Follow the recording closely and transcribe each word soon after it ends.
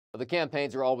The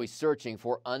campaigns are always searching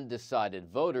for undecided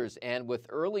voters, and with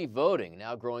early voting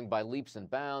now growing by leaps and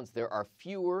bounds, there are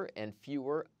fewer and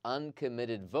fewer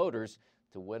uncommitted voters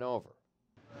to win over.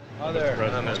 Hi there.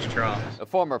 Mr. Trump.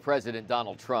 Former President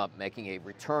Donald Trump making a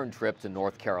return trip to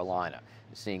North Carolina,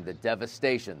 seeing the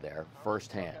devastation there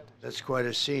firsthand. That's quite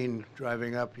a scene.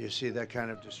 Driving up, you see that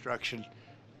kind of destruction.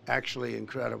 Actually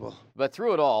incredible. But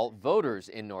through it all, voters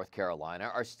in North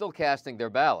Carolina are still casting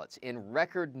their ballots in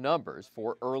record numbers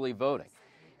for early voting.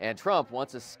 And Trump,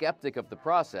 once a skeptic of the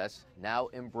process, now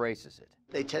embraces it.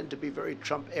 They tend to be very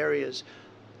Trump areas,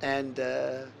 and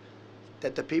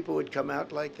that the people would come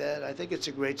out like that, I think it's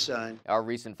a great sign. Our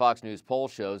recent Fox News poll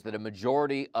shows that a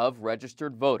majority of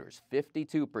registered voters,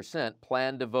 52%,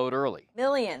 plan to vote early.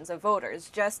 Millions of voters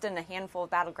just in a handful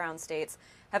of battleground states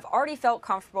have already felt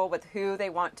comfortable with who they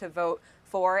want to vote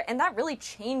for, and that really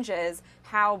changes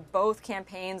how both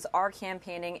campaigns are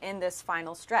campaigning in this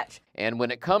final stretch. And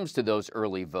when it comes to those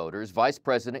early voters, Vice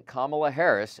President Kamala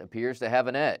Harris appears to have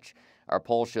an edge. Our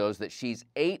poll shows that she's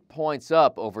 8 points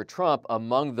up over Trump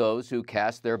among those who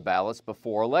cast their ballots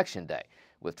before Election Day,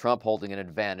 with Trump holding an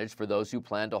advantage for those who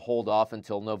plan to hold off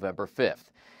until November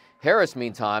 5th. Harris,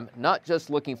 meantime, not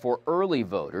just looking for early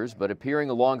voters, but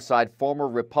appearing alongside former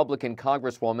Republican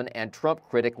Congresswoman and Trump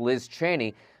critic Liz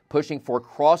Cheney, pushing for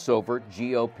crossover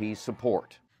GOP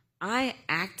support. I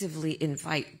actively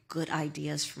invite good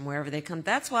ideas from wherever they come.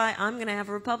 That's why I'm going to have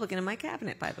a Republican in my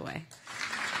cabinet, by the way.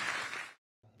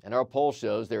 And our poll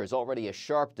shows there is already a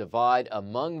sharp divide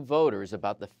among voters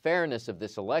about the fairness of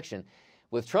this election,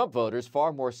 with Trump voters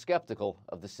far more skeptical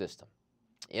of the system.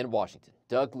 In Washington,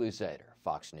 Doug Luzader,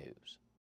 Fox News.